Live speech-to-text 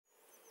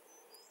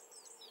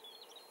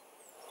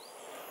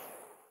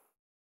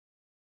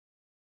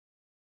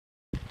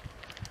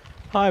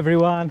Hi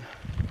everyone,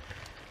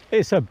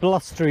 it's a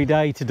blustery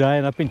day today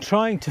and I've been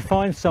trying to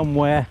find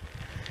somewhere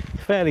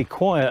fairly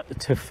quiet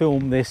to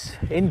film this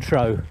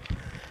intro,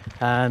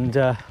 and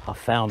I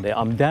found it.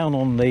 I'm down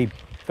on the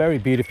very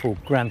beautiful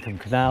Grantham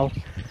Canal,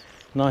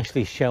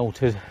 nicely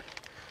sheltered.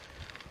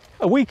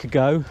 A week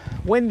ago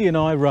Wendy and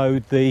I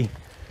rode the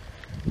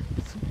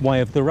Way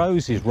of the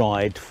Roses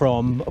ride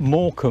from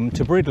Morecambe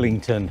to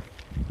Bridlington,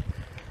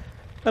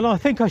 and I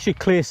think I should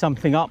clear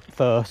something up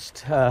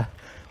first.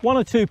 One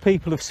or two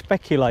people have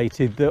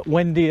speculated that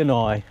Wendy and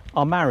I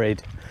are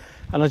married,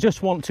 and I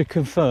just want to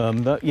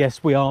confirm that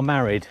yes, we are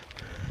married,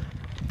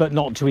 but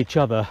not to each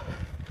other.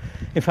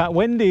 In fact,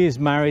 Wendy is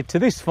married to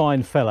this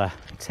fine fella,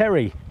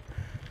 Terry,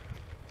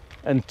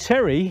 and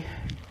Terry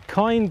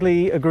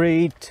kindly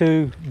agreed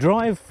to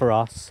drive for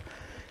us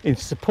in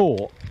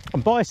support,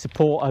 and by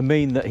support I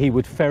mean that he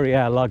would ferry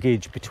our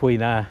luggage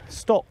between our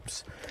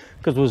stops,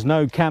 because there was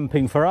no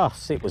camping for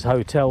us, it was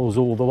hotels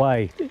all the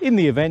way. In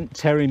the event,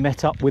 Terry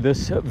met up with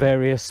us at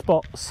various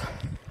spots.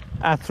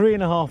 Our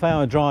 3.5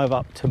 hour drive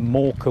up to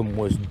Morecambe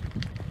was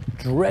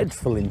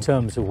dreadful in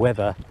terms of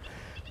weather.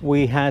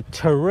 We had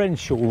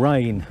torrential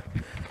rain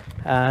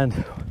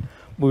and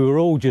we were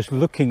all just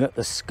looking at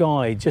the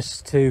sky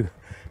just to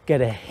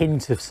get a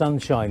hint of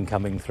sunshine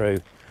coming through.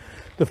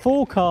 The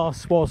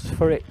forecast was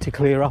for it to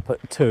clear up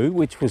at 2,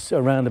 which was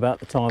around about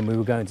the time we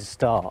were going to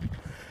start.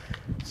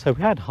 So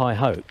we had high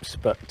hopes,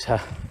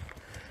 but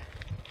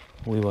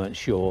we weren't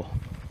sure.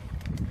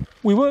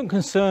 We weren't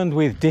concerned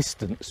with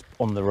distance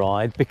on the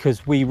ride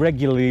because we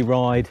regularly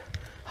ride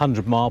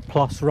 100-mile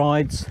plus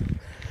rides,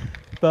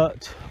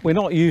 but we're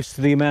not used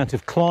to the amount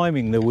of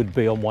climbing there would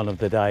be on one of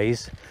the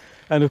days.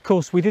 And of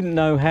course we didn't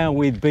know how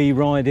we'd be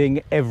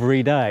riding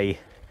every day.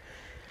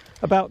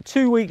 About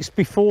 2 weeks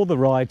before the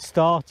ride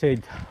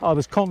started, I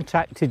was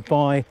contacted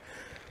by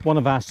one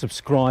of our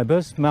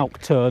subscribers,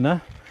 Malk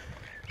Turner,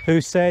 who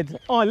said,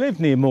 I live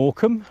near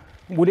Morecambe,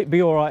 would it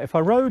be all right if I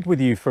rode with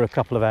you for a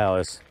couple of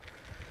hours?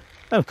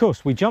 And of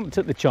course we jumped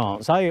at the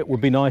chance. It would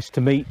be nice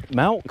to meet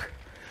Malk,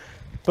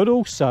 but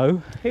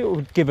also it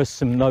would give us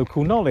some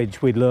local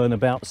knowledge. We'd learn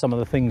about some of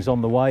the things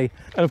on the way,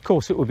 and of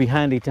course it would be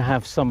handy to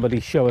have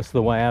somebody show us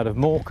the way out of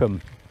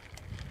Morecambe.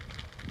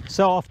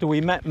 So after we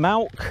met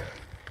Malk,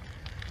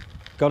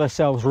 got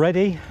ourselves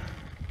ready,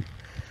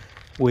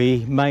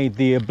 we made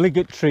the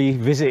obligatory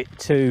visit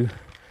to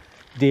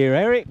Dear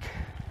Eric,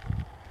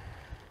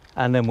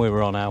 and then we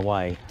were on our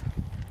way.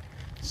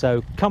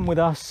 So come with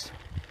us,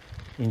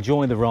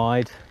 enjoy the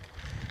ride,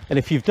 and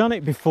if you've done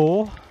it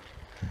before,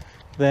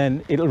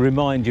 then it'll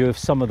remind you of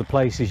some of the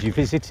places you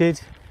visited.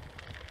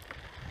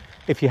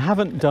 If you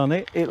haven't done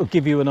it, it'll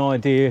give you an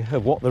idea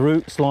of what the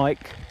route's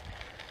like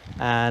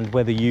and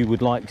whether you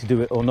would like to do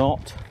it or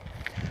not.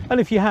 And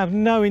if you have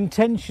no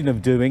intention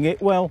of doing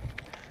it, well,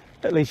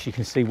 at least you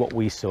can see what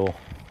we saw.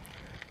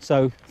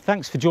 So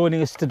thanks for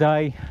joining us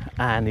today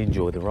and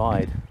enjoy the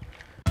ride.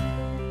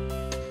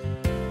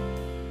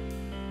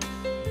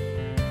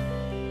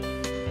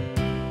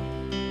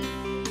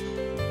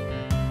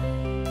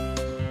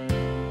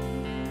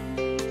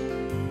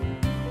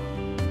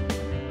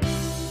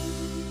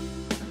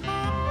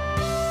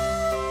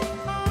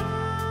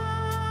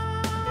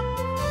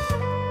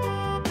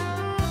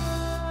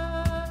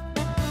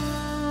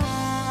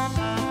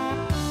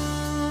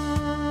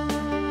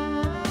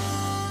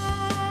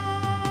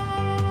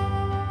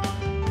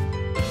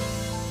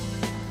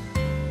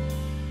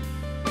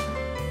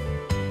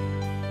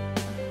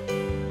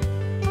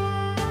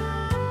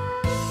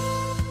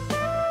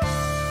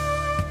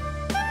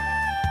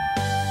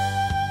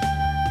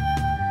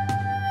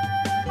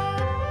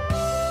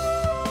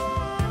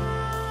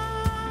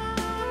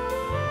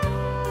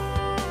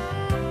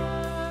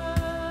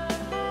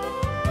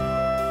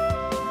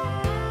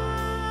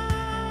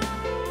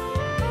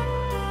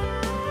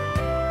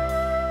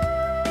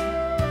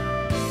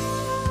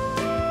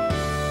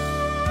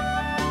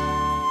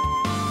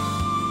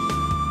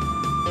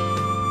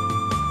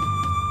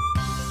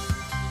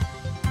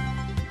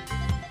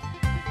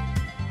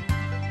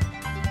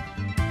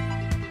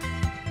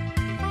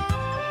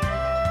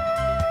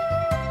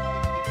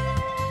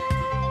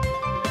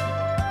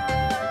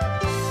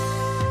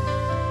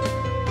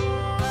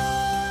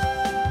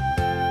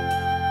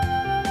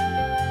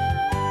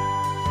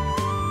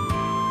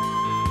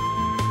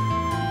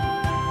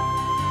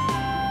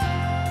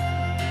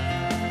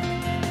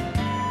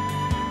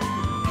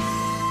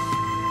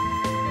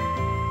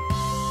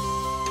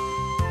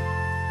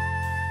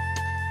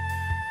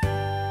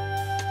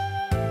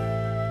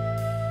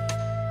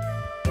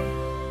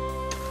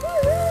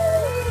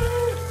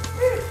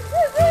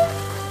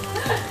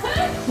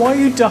 Why are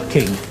you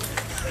ducking?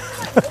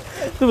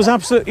 There was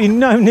absolutely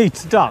no need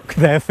to duck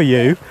there for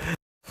you.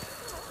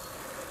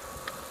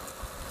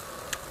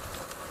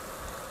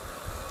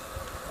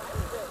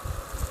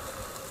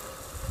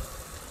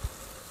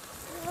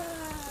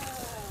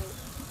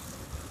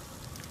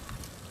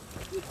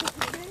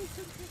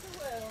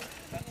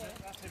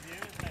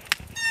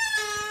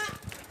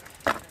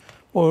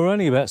 Well, we're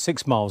only about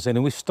 6 miles in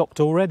and we've stopped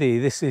already.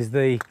 This is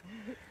the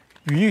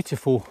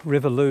Beautiful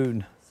river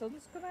loon.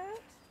 Sun's come out.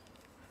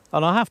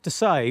 And I have to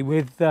say,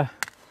 without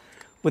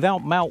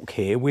Malk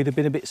here, we'd have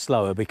been a bit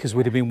slower because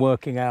we'd have been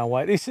working our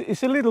way.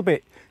 It's a little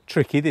bit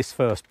tricky, this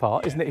first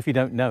part, isn't it, if you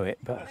don't know it?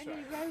 But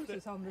Any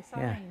roses on the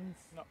signs?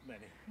 Not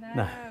many.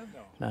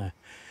 no.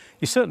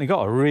 You've certainly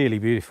got a really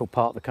beautiful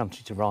part of the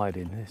country to ride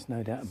in, there's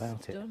no doubt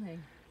about it.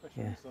 Stunning.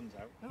 Especially when the sun's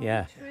out. Oh,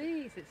 Yeah. the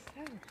trees, it's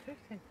so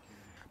pretty.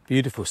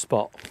 Beautiful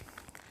spot.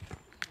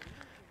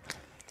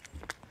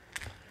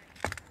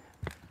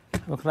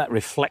 Look at that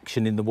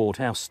reflection in the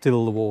water, how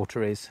still the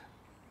water is.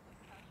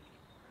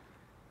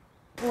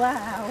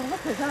 Wow,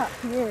 look at that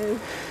view.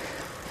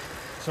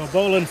 So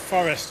Bowland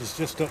Forest is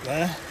just up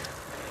there.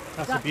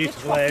 That's a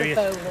beautiful area.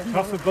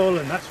 Trough of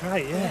Bowland, that's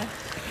right, yeah.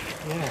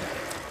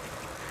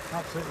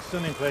 Absolutely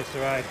stunning place to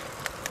ride.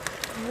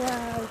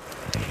 Wow.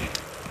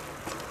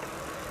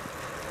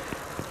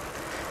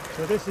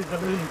 So this is the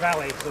Loon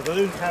Valley. So the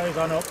Loon carries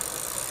on up,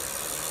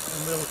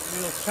 and we'll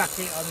track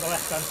it on the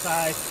left hand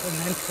side and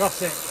then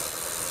cross it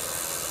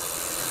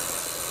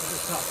to the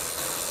top.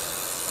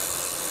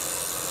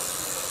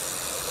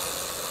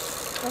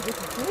 Oh, this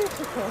is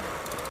beautiful.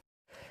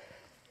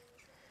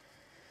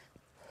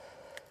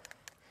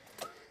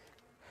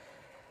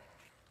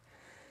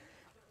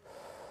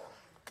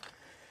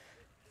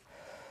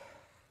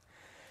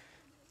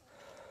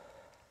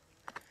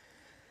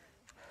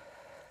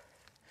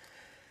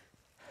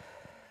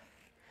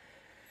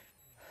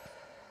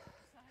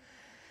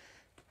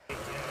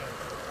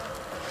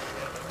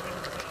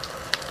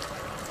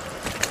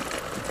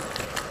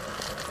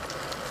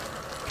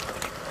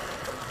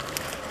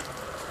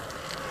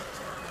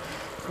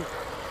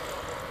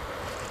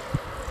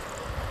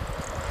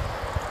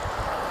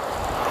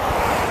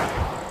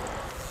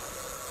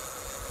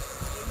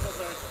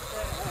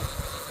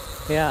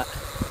 Yeah. A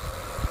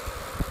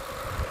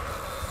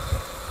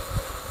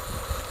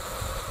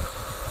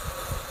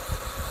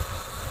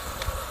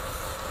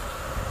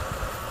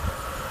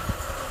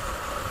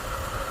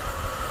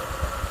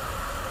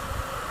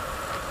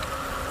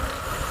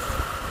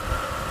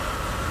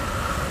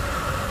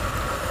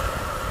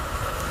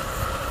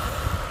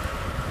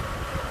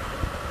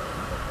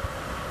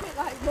bit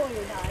like Roy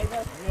and I,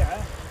 but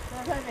Yeah.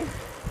 they're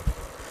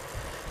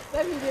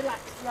very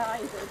relaxed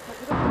riders. But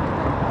we don't...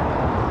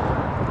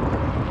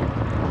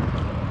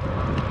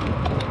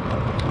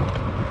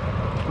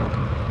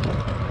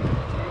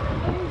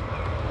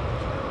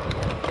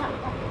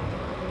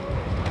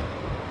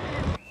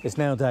 It's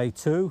now day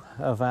 2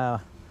 of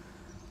our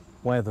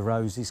Way of the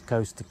Roses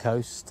coast to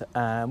coast,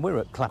 and we're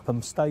at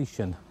Clapham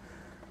Station.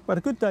 We had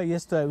a good day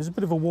yesterday. It was a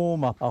bit of a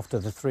warm-up after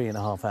the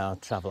 3.5-hour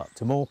travel up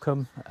to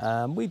Morecambe.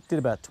 We did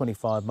about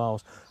 25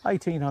 miles,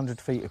 1,800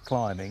 feet of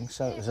climbing,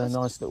 so it was a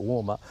nice little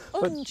warm-up.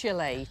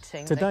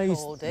 Undulating, Today's they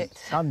called it.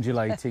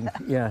 Undulating,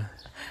 yeah.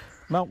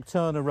 Malk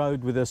Turner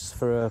rode with us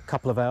for a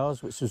couple of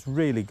hours, which was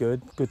really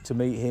good. Good to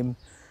meet him.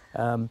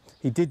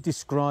 He did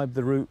describe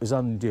the route as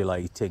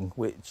undulating,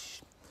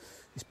 which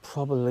is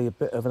probably a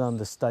bit of an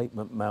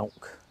understatement,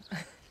 Malk.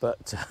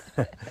 But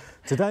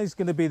today's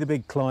going to be the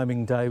big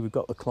climbing day. We've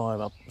got the climb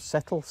up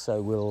Settle,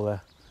 so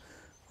we'll,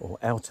 or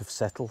out of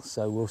Settle,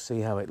 so we'll see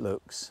how it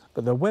looks.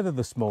 But the weather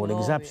this morning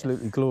is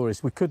absolutely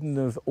glorious. We couldn't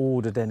have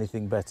ordered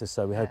anything better,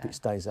 so we hope it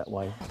stays that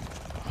way.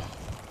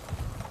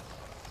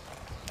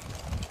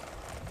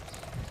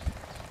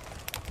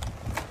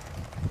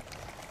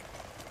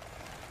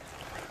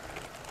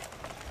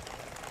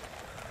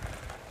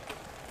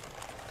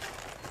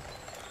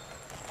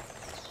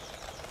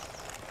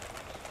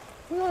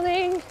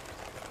 Morning.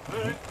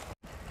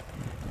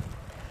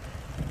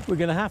 We're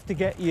going to have to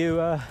get you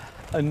a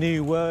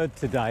new word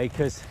today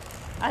because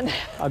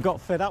I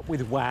got fed up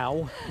with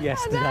wow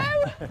yesterday.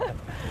 I know.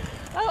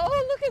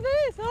 Oh, look at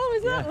this. Oh,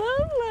 is that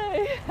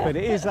lovely? But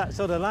it is that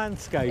sort of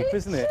landscape,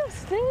 isn't it? It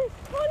just is.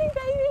 Morning,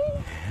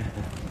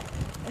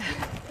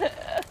 baby.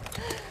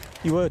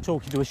 You were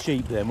talking to a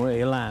sheep then, weren't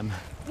you, a lamb?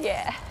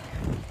 Yeah.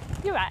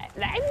 You're right,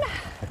 lamb.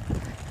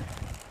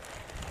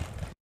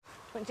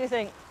 What do you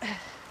think?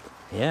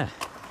 Yeah.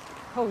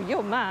 Oh,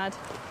 you're mad.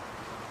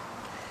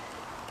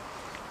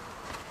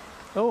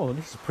 Oh,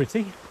 this is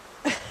pretty.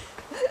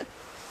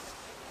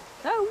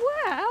 Oh,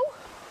 wow.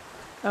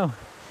 Oh.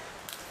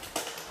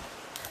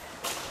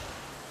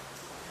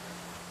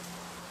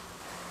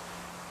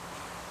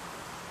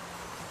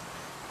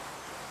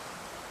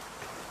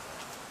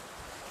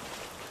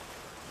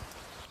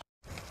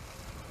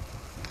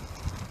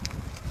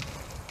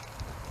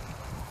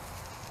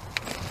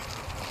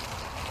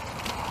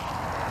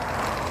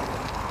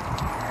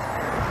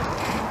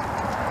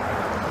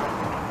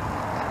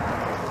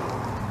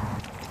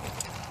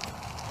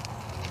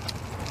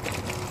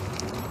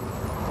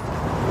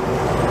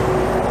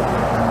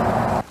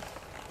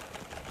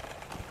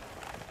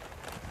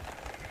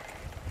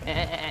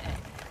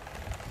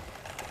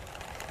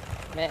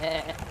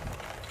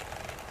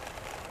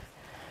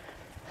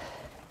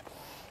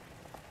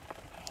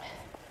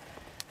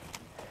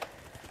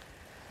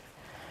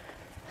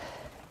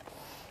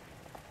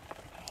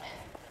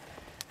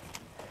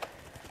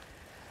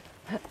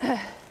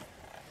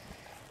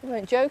 You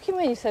weren't joking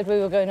when you said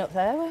we were going up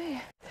there, were you?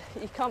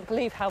 You can't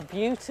believe how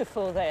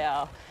beautiful they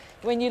are.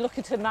 When you look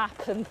at a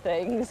map and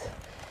things.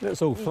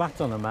 Looks all flat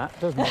on a map,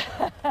 doesn't it?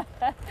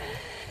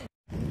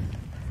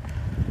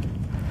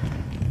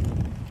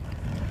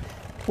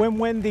 When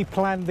Wendy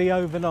planned the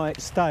overnight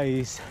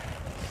stays,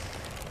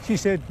 she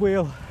said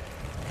we'll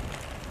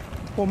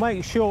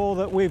make sure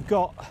that we've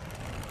got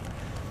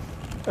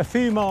a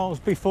few miles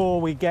before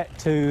we get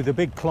to the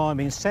big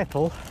climbing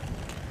settle,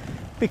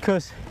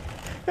 because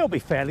it'll be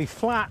fairly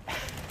flat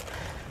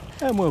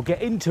and we'll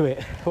get into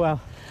it. Well,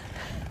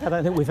 I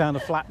don't think we found a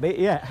flat bit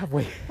yet, have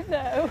we?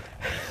 No.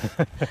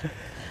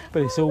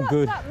 But it's all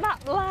good. That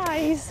map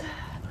lies.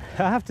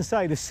 I have to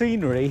say, the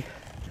scenery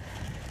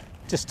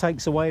just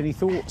takes away any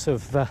thoughts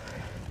of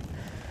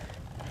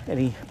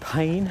any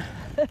pain.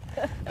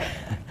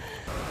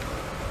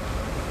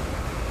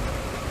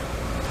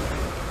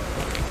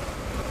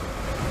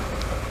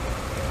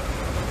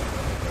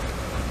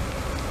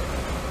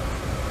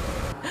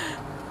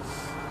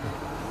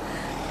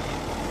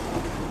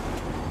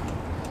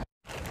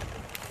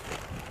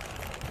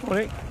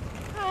 Morning.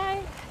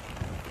 Hi.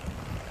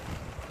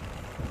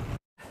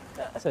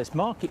 So it's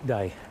market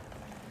day.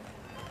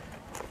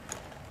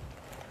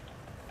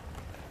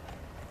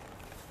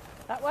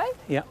 That way?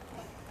 Yeah.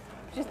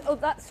 Just up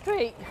that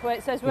street where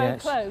it says road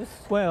Yes. closed?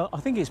 Well, I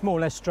think it's more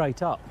or less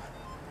straight up.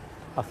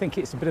 I think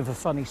it's a bit of a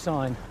funny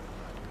sign.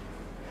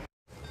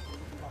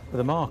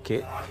 The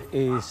market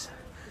is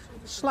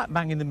slap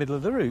bang in the middle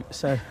of the route,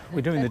 so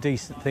we're doing the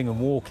decent thing and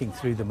walking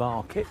through the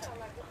market.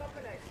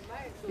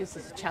 Gives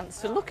us a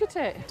chance to look at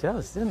it. It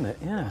does, doesn't it?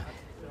 Yeah.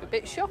 A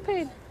bit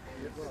shopping.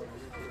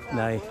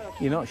 No,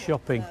 you're not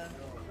shopping.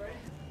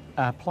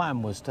 Our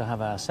plan was to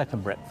have our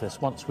second breakfast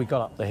once we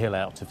got up the hill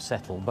out of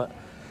Settle, but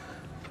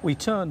we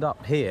turned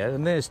up here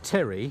and there's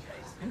Terry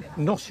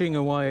noshing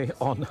away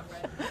on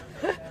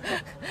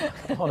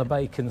a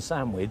bacon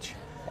sandwich.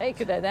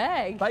 Bacon and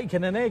egg.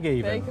 Bacon and egg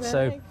even. Bacon and So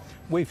egg.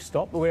 we've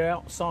stopped. We're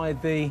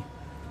outside the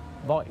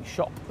bike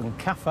shop and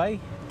cafe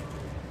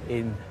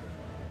in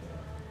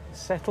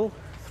Settle.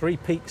 Three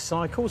Peaks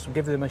Cycles, we'll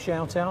give them a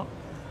shout out.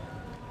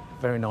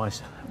 Very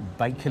nice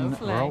bacon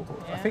Lovely. roll.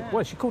 I think, Yeah.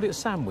 well, she called it a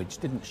sandwich,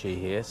 didn't she,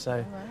 here? So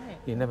Right.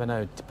 you never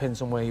know,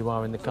 depends on where you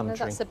are in the No, country.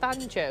 that's a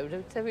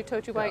banjo. Have we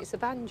told you why it's a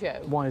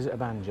banjo? Why is it a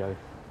banjo?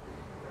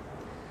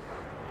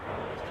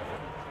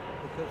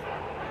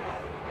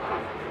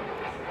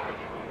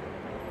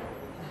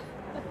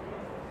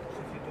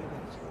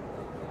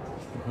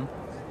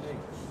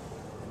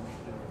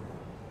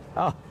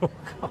 Oh,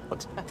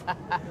 God.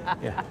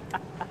 Yeah.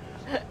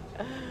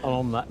 And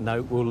on that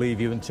note, we'll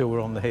leave you until we're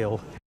on the hill.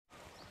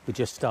 We're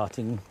just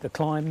starting the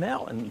climb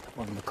now and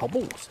on the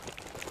cobbles.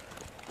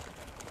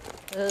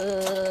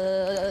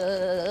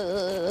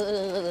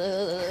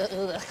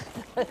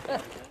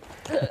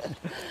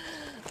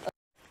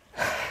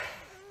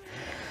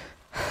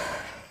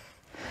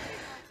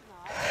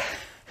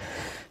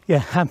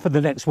 Yeah, and for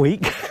the next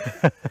week.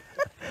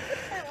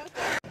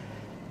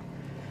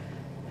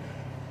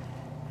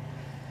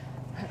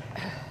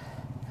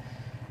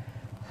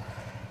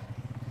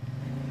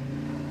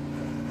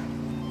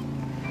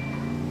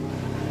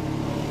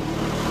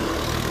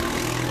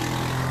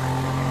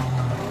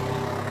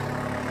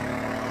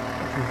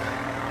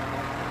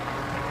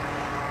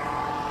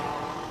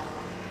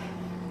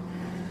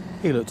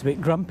 He looked a bit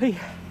grumpy.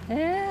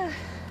 Yeah.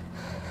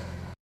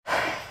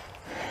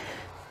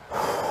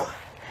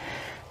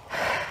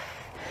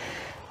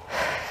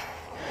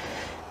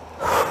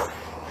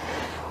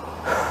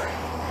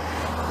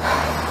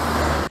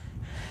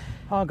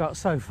 I got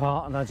so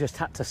far and I just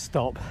had to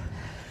stop,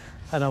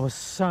 and I was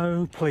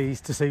so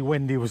pleased to see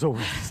Wendy was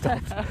already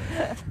stopped.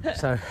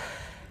 So,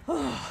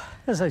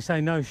 as they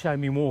say, no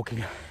shame in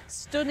walking.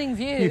 Stunning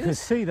views. You can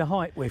see the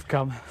height we've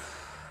come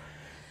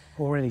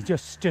already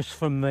just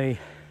from the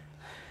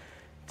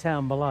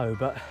town below,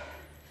 but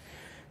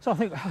so I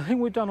think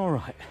we've done all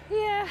right.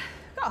 Yeah,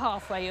 got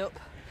halfway up.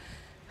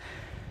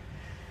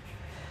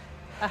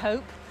 I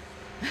hope.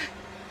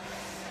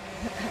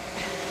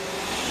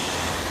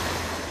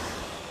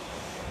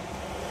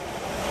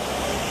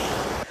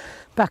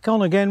 Back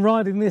on again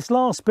riding this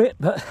last bit,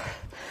 but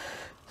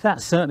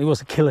that certainly was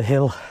a killer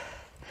hill.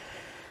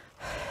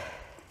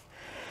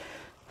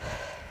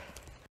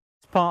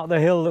 Part of the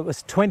hill that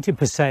was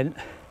 20%.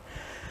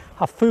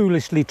 I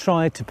foolishly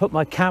tried to put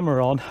my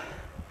camera on.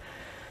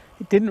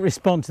 It didn't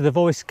respond to the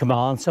voice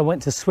command, so I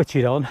went to switch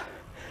it on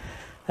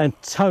and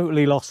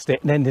totally lost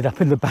it and ended up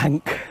in the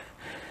bank.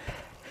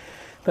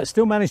 But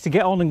still managed to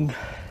get on and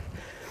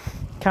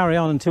carry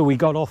on until we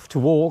got off to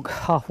walk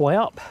halfway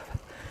up.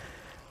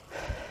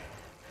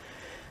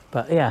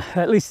 But yeah,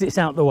 at least it's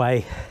out the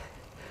way.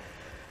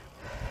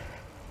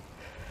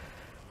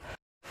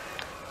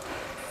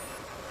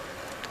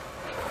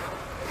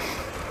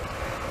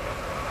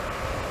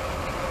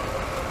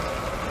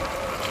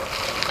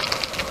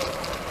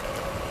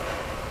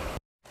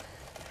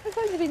 We've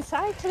only been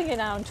cycling an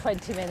hour and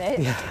 20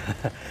 minutes. Yeah.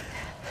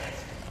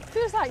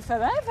 Feels like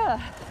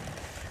forever.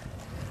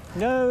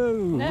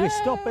 No, we're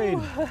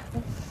stopping.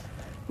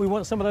 We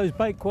want some of those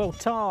Bakewell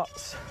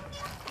tarts.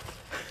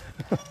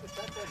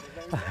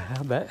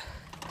 I bet.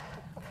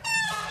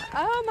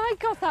 Oh my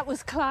God, that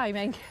was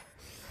climbing.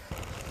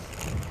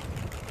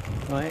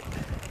 Right.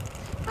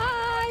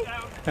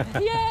 Hi!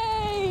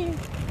 Yay!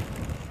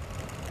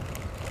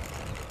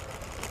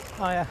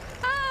 Hiya.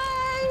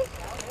 Hi!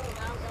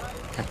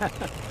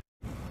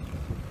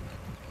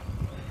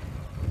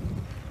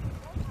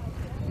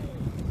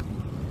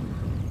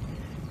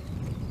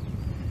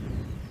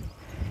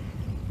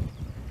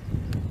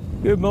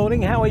 Good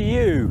morning, how are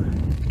you?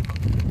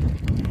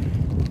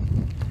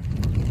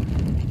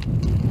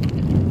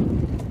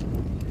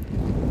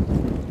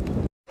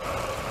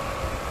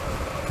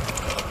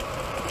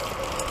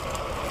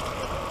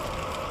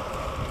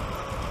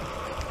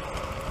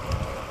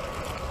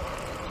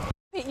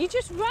 You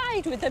just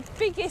ride with the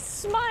biggest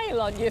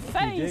smile on your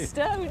face,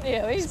 don't you?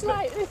 It's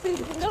like, this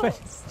is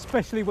nuts.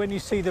 Especially when you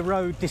see the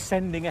road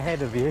descending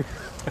ahead of you.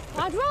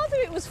 I'd rather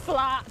it was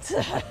flat.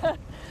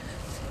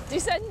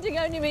 Descending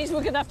only means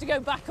we're going to have to go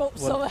back up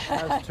somewhere.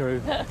 That's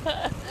true.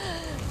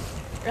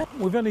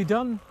 We've only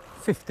done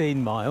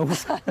 15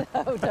 miles.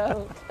 No,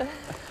 don't.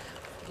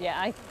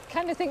 Yeah, I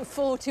kind of think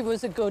 40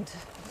 was a good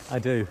I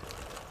do.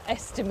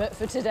 estimate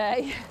for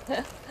today.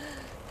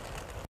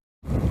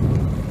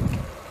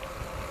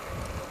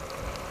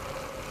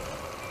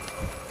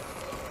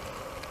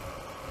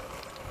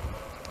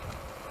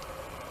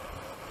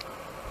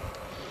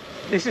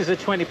 This is a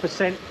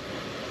 20%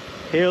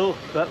 hill,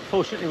 but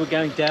fortunately we're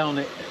going down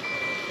it.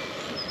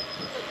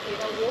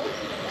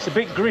 It's a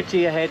bit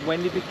gritty ahead,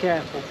 Wendy, be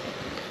careful.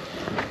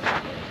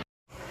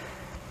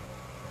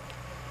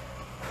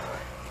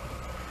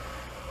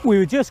 We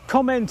were just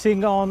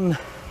commenting on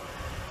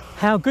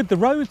how good the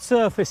road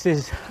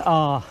surfaces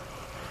are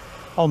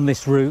on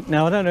this route.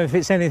 Now, I don't know if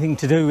it's anything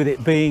to do with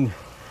it being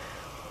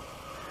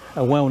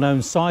a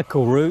well-known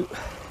cycle route,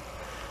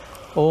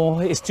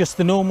 or it's just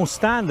the normal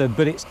standard,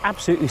 but it's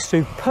absolutely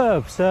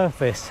superb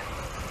surface.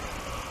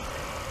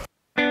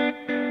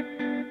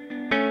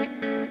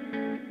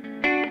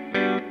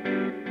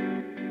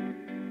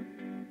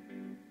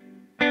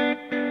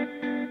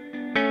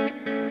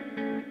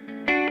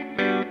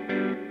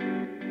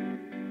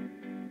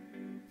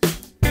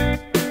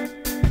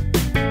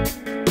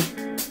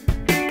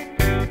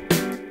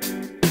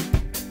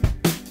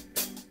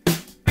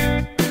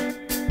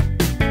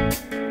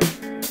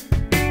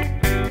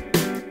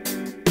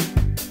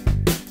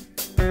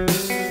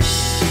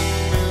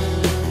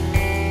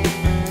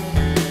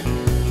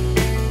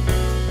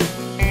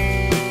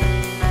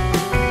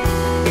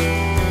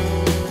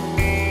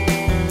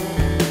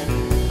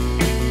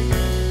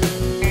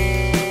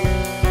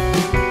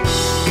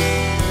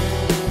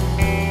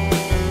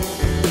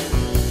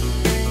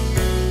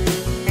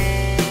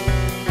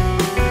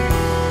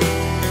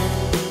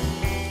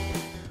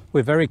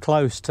 We're very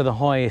close to the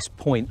highest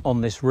point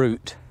on this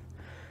route.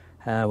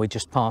 We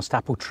just passed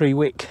Apple Tree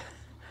Wick,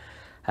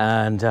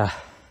 and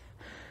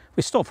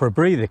we stopped for a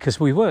breather because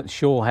we weren't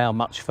sure how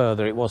much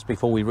further it was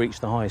before we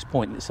reached the highest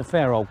point. It's a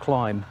fair old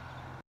climb.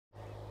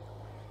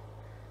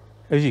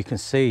 As you can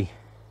see,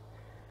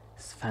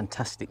 it's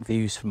fantastic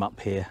views from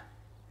up here.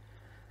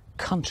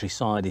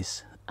 Countryside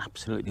is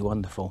absolutely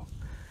wonderful,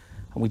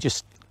 and we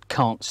just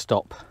can't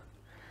stop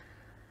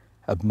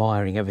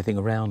admiring everything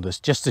around us.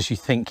 Just as you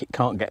think it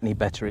can't get any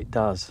better, it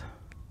does.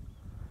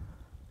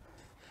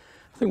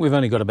 I think we've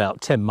only got about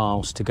 10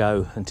 miles to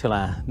go until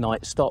our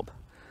night stop.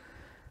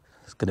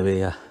 It's going to be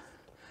a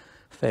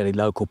fairly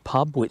local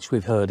pub, which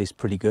we've heard is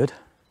pretty good.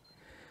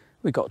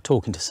 We got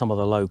talking to some of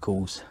the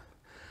locals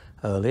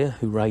earlier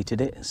who rated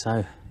it,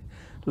 so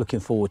looking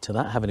forward to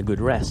that, having a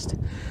good rest.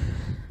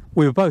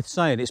 We were both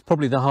saying it's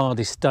probably the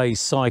hardest day's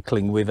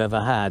cycling we've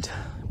ever had,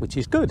 which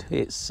is good.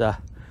 It's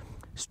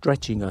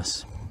stretching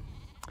us.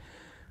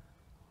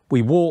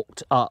 We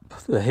walked up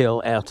the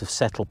hill out of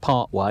Settle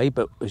part way,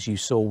 but as you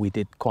saw, we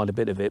did quite a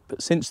bit of it.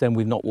 But since then,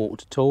 we've not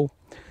walked at all.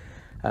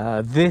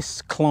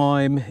 This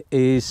climb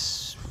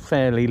is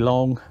fairly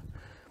long.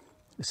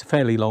 It's a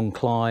fairly long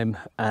climb,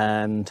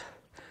 and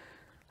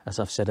as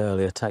I've said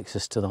earlier, takes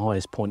us to the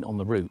highest point on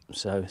the route,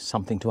 so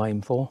something to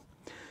aim for.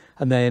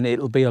 And then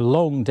it'll be a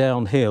long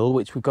downhill,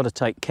 which we've got to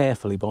take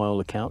carefully by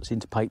all accounts,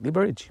 into Pateley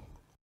Bridge.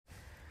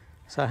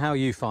 So how are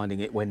you finding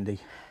it,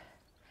 Wendy?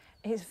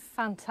 It's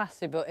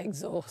fantastic but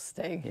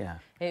exhausting. Yeah.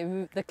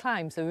 The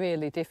climbs are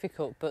really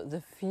difficult, but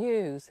the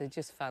views are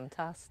just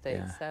fantastic.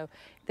 Yeah. So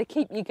they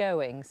keep you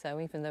going. So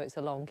even though it's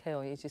a long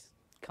hill, you just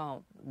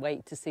can't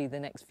wait to see the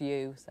next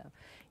view. So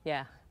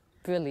yeah,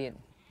 brilliant.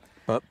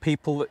 But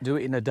people that do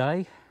it in a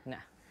day? No,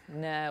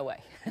 no way.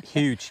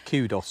 Huge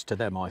kudos to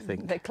them, I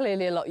think. They're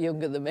clearly a lot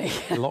younger than me.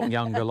 A lot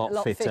younger, a lot,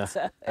 lot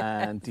fitter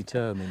and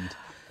determined.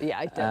 Yeah,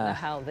 I don't know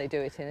how they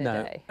do it in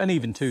a day. And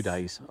even 2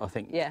 days, I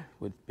think, yeah,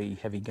 would be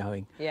heavy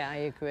going. Yeah, I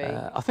agree.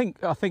 I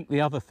think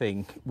the other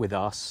thing with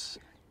us,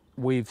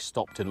 we've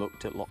stopped and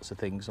looked at lots of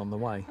things on the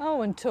way.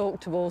 Oh, and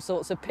talked to all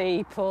sorts of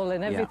people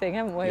and everything,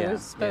 haven't we? We've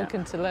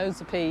spoken to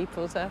loads of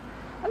people, so,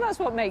 and that's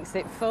what makes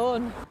it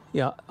fun.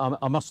 Yeah,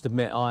 I must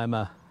admit, I'm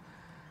a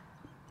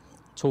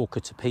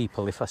talker to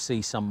people. If I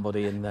see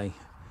somebody and they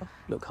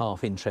look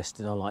half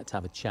interested, I like to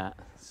have a chat.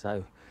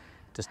 So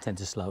just tend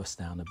to slow us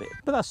down a bit.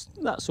 But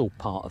that's all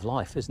part of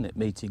life, isn't it?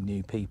 Meeting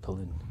new people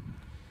and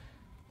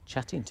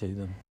chatting to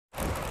them.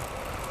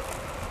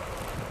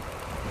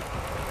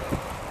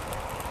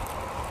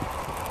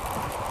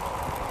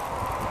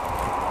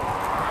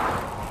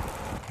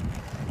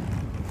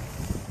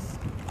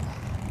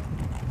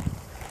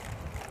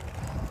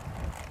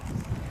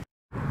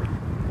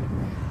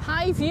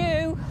 High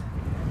view.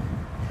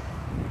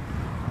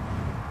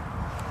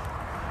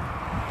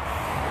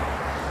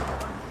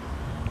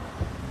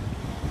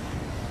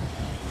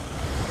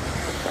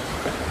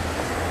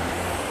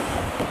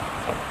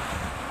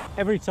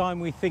 Every time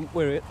we think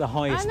we're at the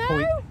highest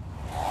point,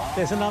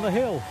 there's another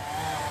hill.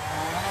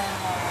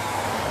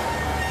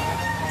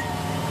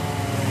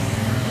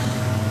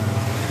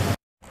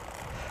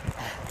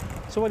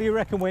 So what do you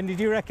reckon, Wendy?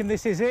 Do you reckon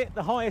this is it,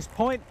 the highest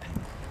point?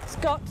 It's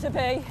got to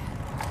be.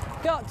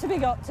 Got to be,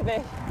 got to be.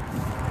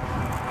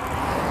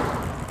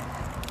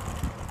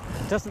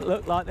 Doesn't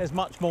look like there's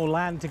much more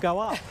land to go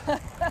up.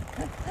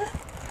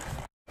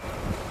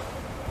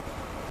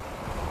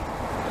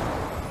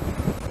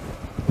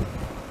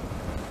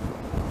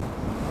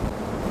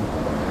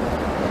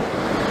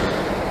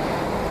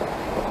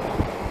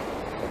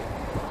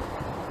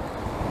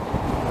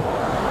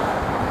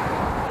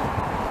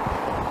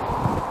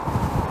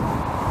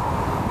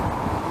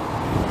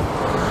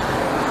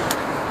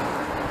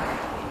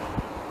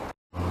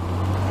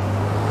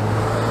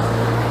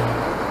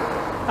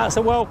 That's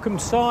a welcome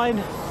sign.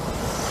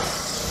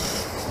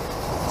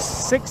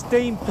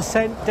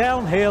 16%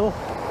 downhill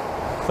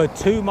for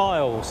 2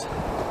 miles.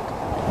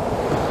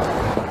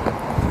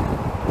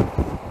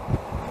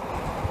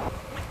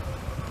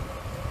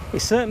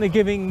 It's certainly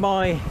giving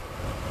my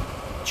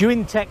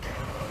Duintech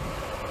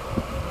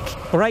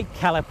brake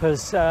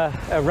calipers a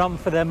run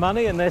for their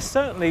money, and they're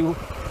certainly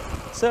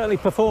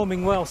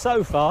performing well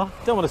so far.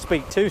 Don't want to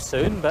speak too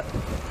soon, but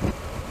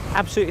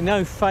absolutely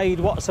no fade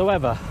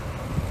whatsoever.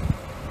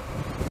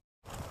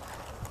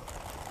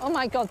 Oh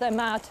my God, they're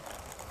mad.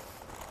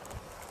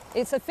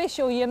 It's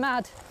official, you're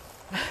mad.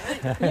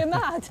 You're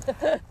mad.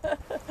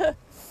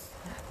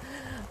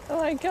 Oh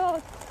my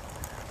God.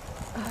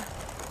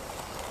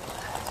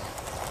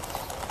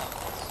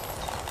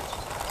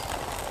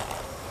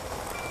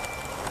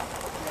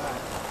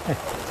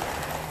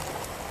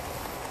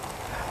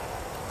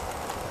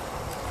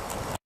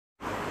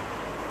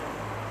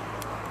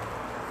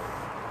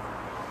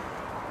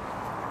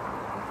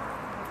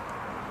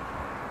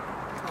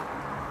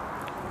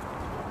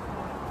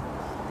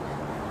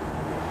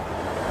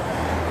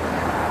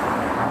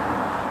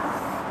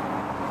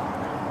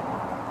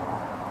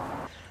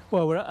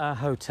 Well, we're at our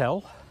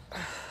hotel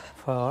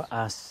for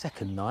our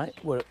second night.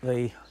 We're at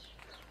the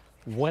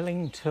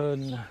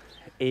Wellington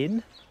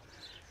Inn.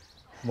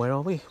 Where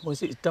are we?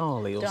 Was it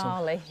Darley or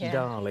Darley, something? yeah.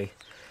 Darley.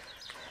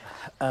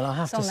 And I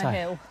have to say,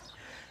 hill.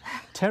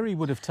 Terry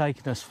would have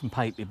taken us from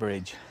Pateley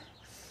Bridge.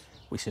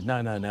 We said,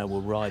 no,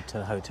 we'll ride to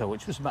the hotel,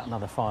 which was about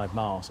another 5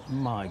 miles.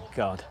 My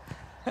God.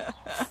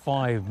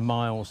 5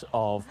 miles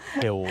of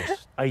hills.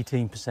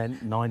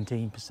 18%,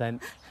 19%.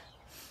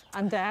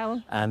 And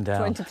down. And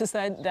down.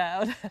 20%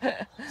 down.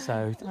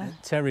 So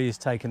Terry has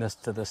taken us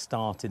to the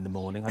start in the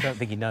morning. I don't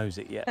think he knows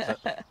it yet,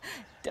 but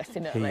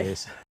Definitely. he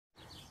is.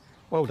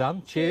 Well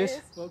done. Cheers.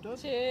 Cheers. Well done.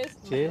 Cheers.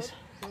 Cheers.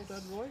 Well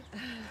done, Roy.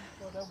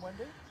 Well done,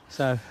 Wendy.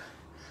 So,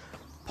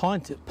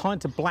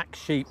 pint of black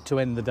sheep to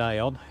end the day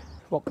on.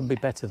 What can be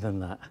better than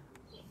that?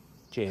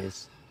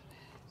 Cheers.